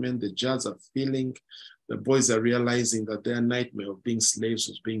 excitement, the jars are feeling, the boys are realizing that their nightmare of being slaves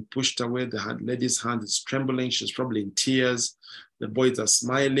was being pushed away. The lady's hand is trembling. She's probably in tears. The boys are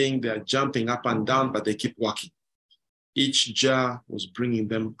smiling. They are jumping up and down, but they keep walking. Each jar was bringing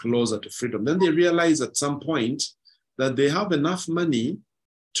them closer to freedom. Then they realize at some point that they have enough money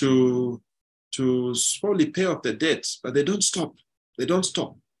to slowly pay off the debt, but they don't stop.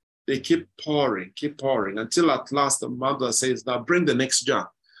 They keep pouring until at last the mother says, now bring the next jar.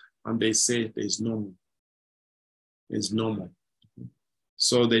 And they say, there's no more. There's no more.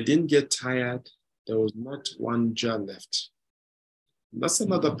 So they didn't get tired. There was not one jar left. That's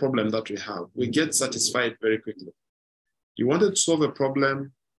another problem that we have. We get satisfied very quickly. You wanted to solve a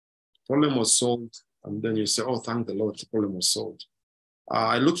problem was solved, and then you say, oh, thank the Lord, the problem was solved.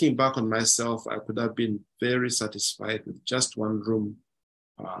 Looking back on myself, I could have been very satisfied with just one room,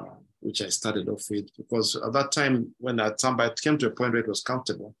 which I started off with, because at that time, when I came to a point where it was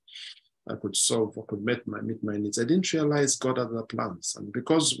comfortable, I could meet my needs. I didn't realize God had other plans. And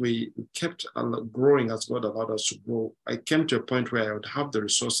because we kept growing as God allowed us to grow, I came to a point where I would have the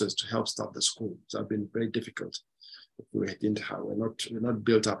resources to help start the school. It's been very difficult. We're not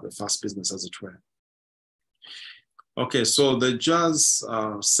built up a fast business, as it were. Okay, so the jars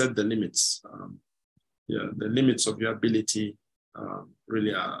set the limits. The limits of your ability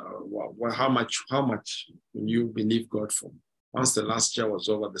really are how much you believe God for. Once the last jar was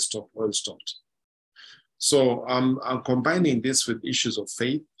over, the oil stopped. So I'm combining this with issues of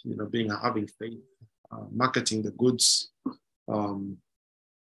faith, having faith, marketing the goods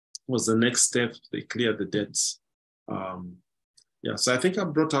was the next step. They cleared the debts. So I think I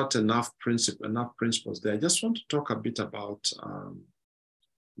brought out enough principles there. I just want to talk a bit about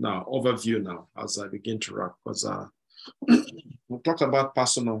overview now as I begin to wrap, because we talked about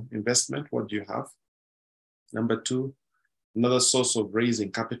personal investment. What do you have? Number 2, another source of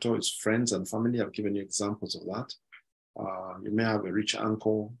raising capital is friends and family. I've given you examples of that. You may have a rich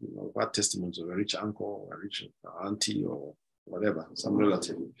uncle, what testimonies of a rich uncle, or a rich auntie, or whatever, some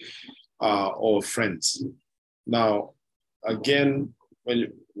relative, or friends. Now, again,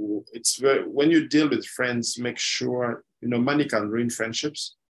 when you deal with friends, make sure, money can ruin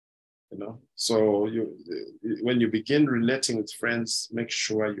friendships, So when you begin relating with friends, make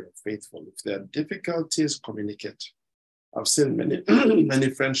sure you're faithful. If there are difficulties, communicate. I've seen many, many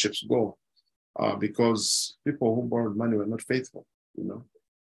friendships go because people who borrowed money were not faithful,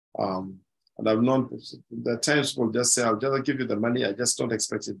 And I've known the times people just say, I'll just give you the money, I just don't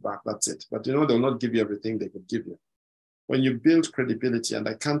expect it back, that's it. But they'll not give you everything they could give you. When you build credibility, and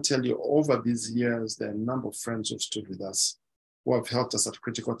I can tell you over these years, there are a number of friends who stood with us, who have helped us at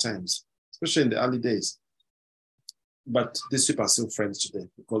critical times, especially in the early days. But these people are still friends today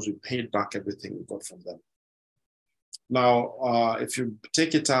because we paid back everything we got from them. Now, if you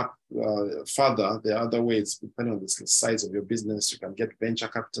take it up further, there are other ways, depending on the size of your business. You can get venture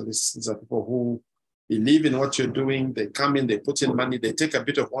capitalists. These are people who believe in what you're doing. They come in, they put in money, they take a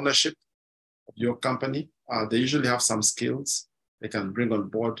bit of ownership of your company. They usually have some skills they can bring on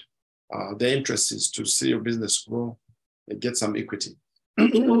board. Their interest is to see your business grow and get some equity.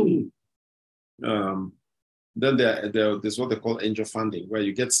 Then there's what they call angel funding, where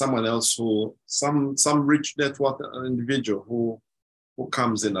you get someone else some rich network individual who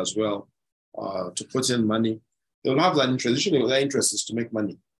comes in as well to put in money. They'll have that interest. Usually their interest is to make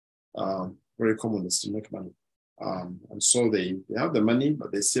money. Very common is to make money. And so they have the money,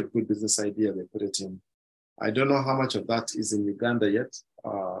 but they see a good business idea, they put it in. I don't know how much of that is in Uganda yet,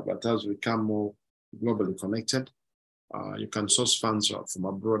 but as we become more globally connected, you can source funds from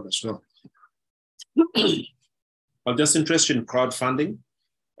abroad as well. I'm just interested in crowdfunding,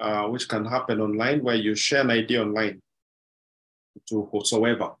 which can happen online, where you share an idea online to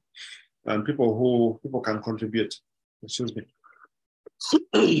whosoever, and people can contribute. Excuse me.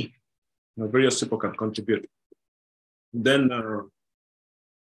 Various people can contribute. Then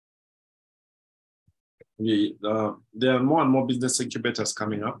there are more and more business incubators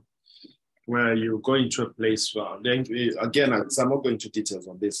coming up, where you go into a place, again, I'm not going into details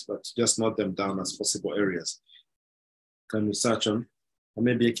on this, but just note them down as possible areas. Can research on, or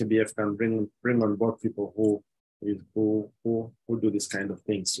maybe AKBF can bring on board people who do this kind of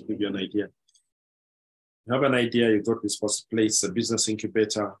things to give you an idea. You have an idea, you go to this place, a business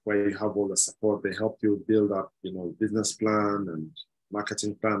incubator, where you have all the support. They help you build up, business plan and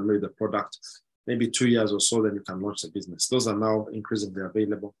marketing plan, maybe the product. Maybe 2 years or so, then you can launch the business. Those are now increasingly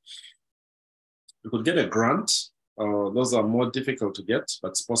available. You could get a grant. Those are more difficult to get, but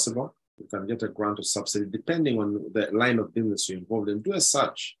it's possible. You can get a grant or subsidy depending on the line of business you're involved in. Do a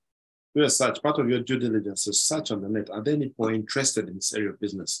search. Part of your due diligence is search on the net. Are there any people interested in this area of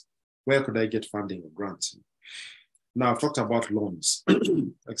business? Where could I get funding or grants? Now, I've talked about loans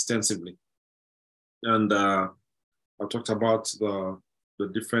extensively. And I've talked about the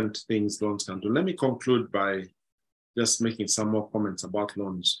different things loans can do. Let me conclude by just making some more comments about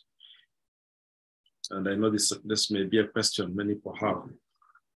loans. And I know this may be a question many people have.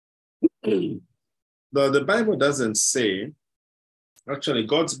 The Bible doesn't say, actually,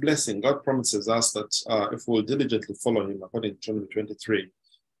 God's blessing, God promises us that if we'll diligently follow him, according to Deuteronomy 23,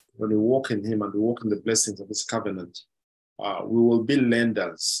 when we walk in him and we walk in the blessings of his covenant, we will be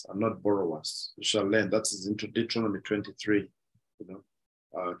lenders and not borrowers. We shall lend. That is in Deuteronomy 23,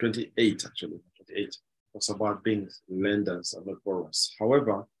 28 actually, 28. It's about being lenders and not borrowers.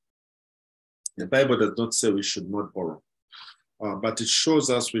 However, the Bible does not say we should not borrow, but it shows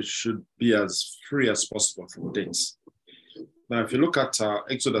us we should be as free as possible from debts. Now, if you look at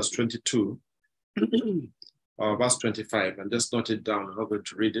Exodus 22, verse 25, and just note it down, I'm not going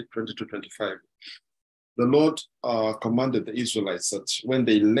to read it, 22-25. The Lord commanded the Israelites that when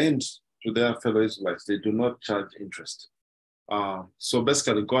they lend to their fellow Israelites, they do not charge interest. So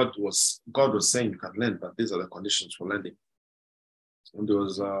basically, God was saying you can lend, but these are the conditions for lending. And there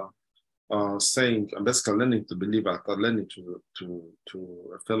was saying, basically lending to believers, lending to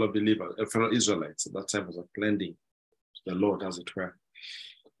a fellow believer, a fellow Israelites. At that time was like lending to the Lord, as it were.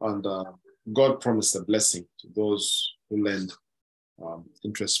 And God promised a blessing to those who lend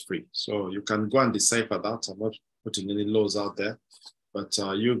interest-free. So you can go and decipher that. I'm not putting any laws out there, but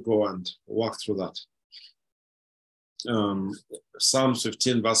you go and walk through that. Psalms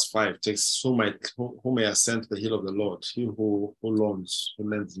 15 verse 5 takes who may ascend the hill of the Lord, he who lends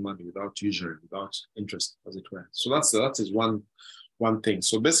money without usury, without interest, as it were. So that is one thing.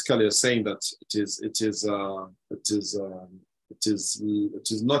 So basically, you're saying that it is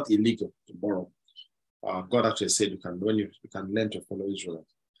not illegal to borrow. God actually said you can lend to fellow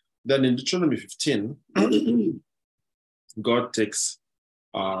Israelites. Then in Deuteronomy 15, God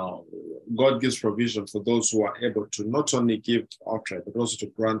gives provision for those who are able to not only give outright, but also to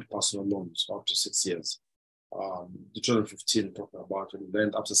grant personal loans for up to 6 years. Deuteronomy 15 talking about it. And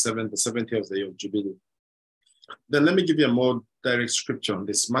then after the 7th year of the year of Jubilee. Then let me give you a more direct scripture on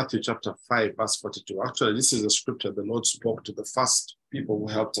this. Matthew chapter 5, verse 42. Actually, this is a scripture the Lord spoke to the first people who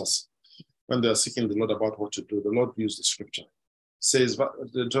helped us when they are seeking the Lord about what to do. The Lord used the scripture. It says,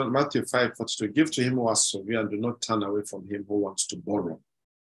 Matthew 5, 42, give to him who asks of you and do not turn away from him who wants to borrow.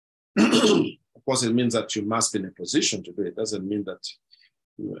 Of course, it means that you must be in a position to do it. It doesn't mean that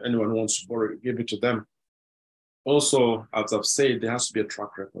anyone who wants to borrow, give it to them. Also, as I've said, there has to be a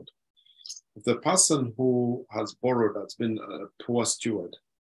track record. If the person who has borrowed has been a poor steward,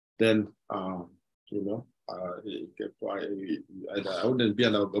 then, I wouldn't be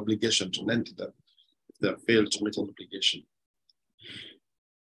an obligation to lend to them if they have failed to meet an obligation.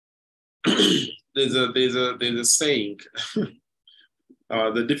 There's a saying,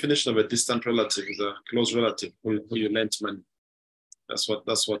 the definition of a distant relative is a close relative who you lent money. That's how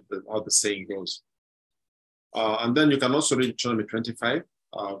the saying goes. And then you can also read Deuteronomy 25,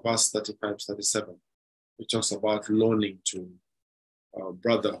 verse 35 to 37, which talks about loaning to a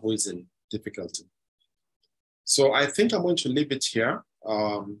brother who is in difficulty. So I think I'm going to leave it here.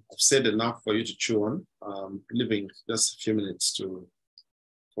 I've said enough for you to chew on, leaving just a few minutes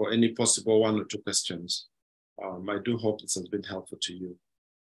for any possible 1 or 2 questions. I do hope this has been helpful to you.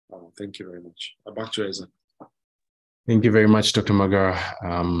 Thank you very much. Back to you, Isaac. Thank you very much, Dr. Magara.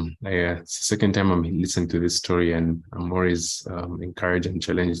 It's the second time I'm listening to this story, and I'm always encouraged and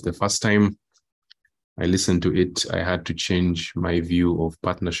challenged. The first time I listened to it, I had to change my view of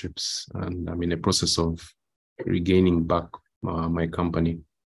partnerships, and I'm in a process of regaining back my company.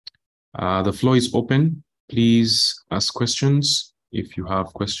 The floor is open. Please ask questions if you have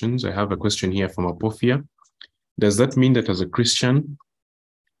questions. I have a question here from Apofia. Does that mean that as a Christian,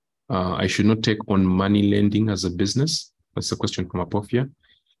 I should not take on money lending as a business? That's a question from Apofia.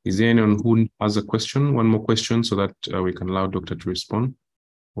 Is there anyone who has a question? One more question so that we can allow Doctor to respond,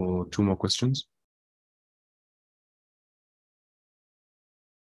 or 2 more questions?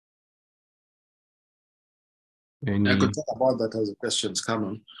 I could talk about that as the questions come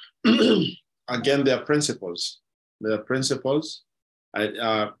on. Again, there are principles. There are principles.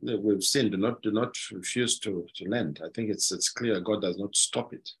 We've seen, do not refuse to lend. I think it's clear God does not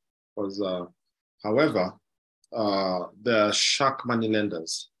stop it. Because, however, there are shark money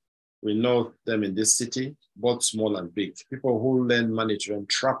lenders. We know them in this city, both small and big. People who lend money to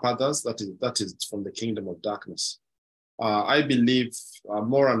entrap others, that is from the kingdom of darkness. I believe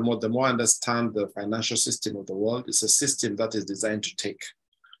more and more, the more I understand the financial system of the world, it's a system that is designed to take.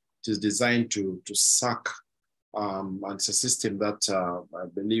 It is designed to suck. And it's a system that I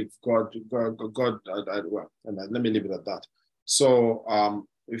believe God, and let me leave it at that. So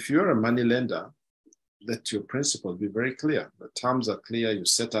if you're a money lender, let your principles be very clear. The terms are clear. You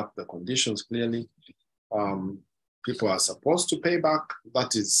set up the conditions clearly. People are supposed to pay back.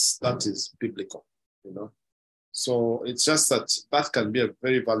 That is biblical, So it's just that can be a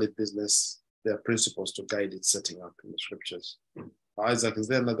very valid business. There are principles to guide its setting up in the scriptures. Isaac, is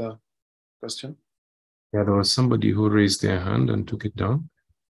there another question? Yeah, there was somebody who raised their hand and took it down.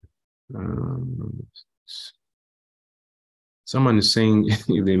 Someone is saying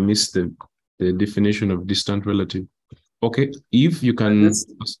they missed the definition of distant relative. Okay, if you can...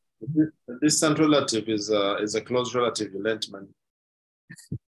 The distant relative is a close relative you lent money.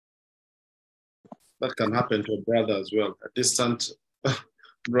 That can happen to a brother as well. A distant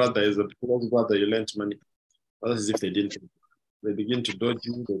brother is a close brother you lent money. That is if they didn't. They begin to dodge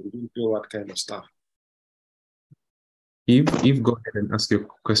you, they begin to do what kind of stuff. Eve, go ahead and ask your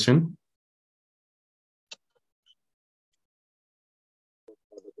question.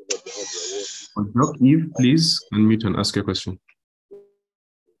 Eve, please unmute and ask your question.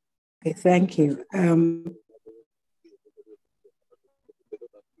 Okay, thank you.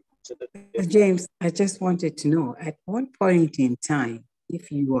 James, I just wanted to know, at one point in time,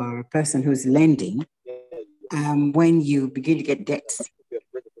 if you are a person who's lending, when you begin to get debts,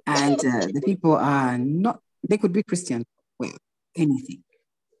 and the people are not, they could be Christian, well, anything.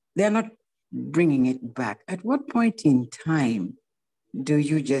 They're not bringing it back. At what point in time do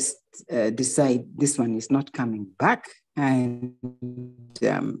you just decide this one is not coming back and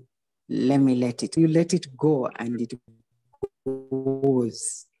let it, you let it go and it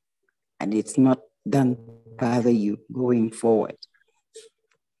goes and it's not done bother you going forward?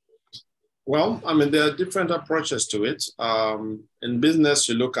 Well, I mean, there are different approaches to it. In business,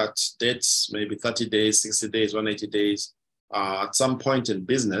 you look at dates, maybe 30 days, 60 days, 180 days. At some point in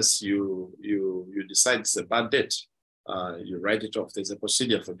business, you decide it's a bad debt. You write it off. There's a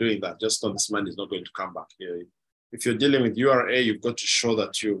procedure for doing that. Just know this money is not going to come back. If you're dealing with URA, you've got to show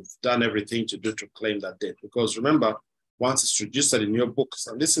that you've done everything to do to claim that debt. Because remember, once it's registered in your books,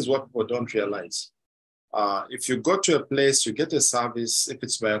 and this is what people don't realize. If you go to a place, you get a service, if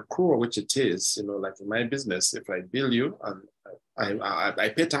it's by accrual, which it is, you know, like in my business, if I bill you, and I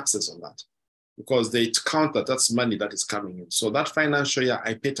pay taxes on that because they count that that's money that is coming in. So that financial year,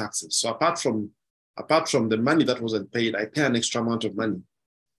 I pay taxes. So apart from the money that wasn't paid, I pay an extra amount of money.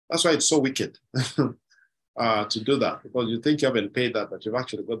 That's why it's so wicked to do that, because you think you haven't paid that, but you've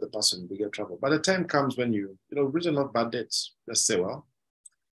actually got the person in bigger trouble. By the time comes when you know, written off bad debts, let's say, well,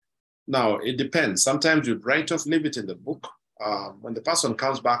 now it depends. Sometimes you write off, leave it in the book. When the person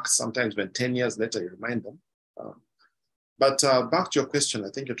comes back, sometimes when 10 years later, you remind them. But back to your question, I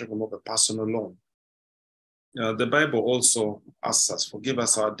think you're talking about the personal loan. The Bible also asks us, forgive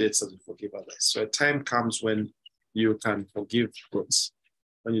us our debts as we forgive others. So a time comes when you can forgive debts,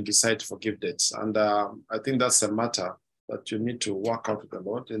 when you decide to forgive debts. And I think that's a matter that you need to work out with the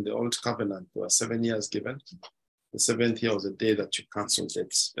Lord. In the Old Covenant, there were 7 years given. The 7th year was the day that you cancel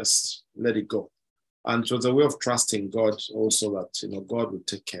debts. Just let it go. And it was a way of trusting God also that, you know, God will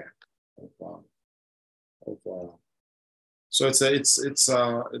take care of so there's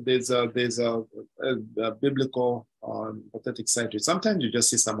a biblical pathetic side to it. Sometimes you just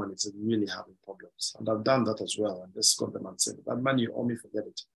see someone is really having problems, and I've done that as well. And just got them and said, "That money you owe me, forget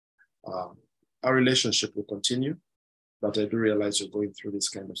it." Our relationship will continue, but I do realize you're going through this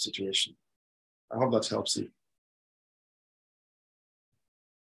kind of situation. I hope that helps you.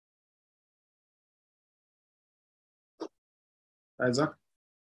 Isaac?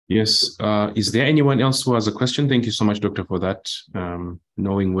 Yes. Is there anyone else who has a question? Thank you so much, Doctor, for that.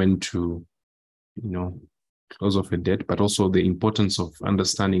 Knowing when to, you know, close off a debt, but also the importance of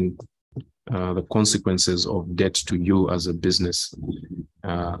understanding the consequences of debt to you as a business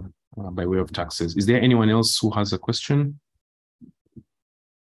by way of taxes. Is there anyone else who has a question?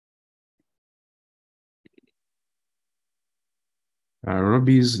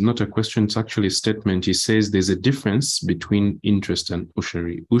 Robbie's not a question, it's actually a statement. He says there's a difference between interest and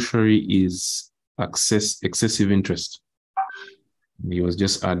usury. Usury is excessive interest. He was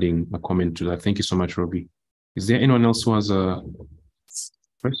just adding a comment to that. Thank you so much, Robbie. Is there anyone else who has a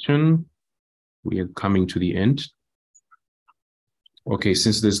question? We are coming to the end. Okay,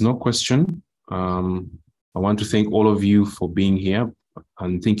 since there's no question, I want to thank all of you for being here.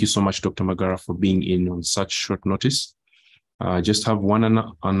 And thank you so much, Dr. Magara, for being in on such short notice. Just have one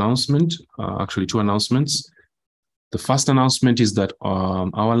announcement, actually 2 announcements. The first announcement is that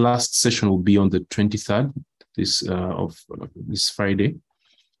our last session will be on the 23rd of this Friday,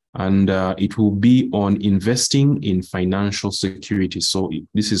 and it will be on investing in financial security. So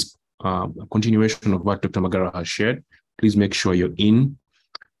this is a continuation of what Dr. Magara has shared. Please make sure you're in.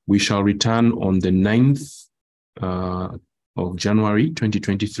 We shall return on the 9th of January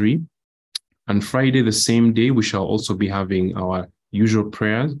 2023. And Friday, the same day, we shall also be having our usual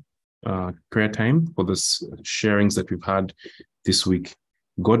prayer time for the sharings that we've had this week.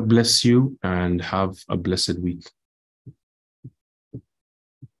 God bless you and have a blessed week.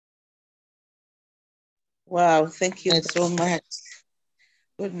 Wow, thank you so much.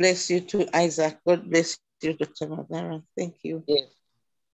 God bless you too, Isaac. God bless you, Dr. Magara. Thank you. Yes.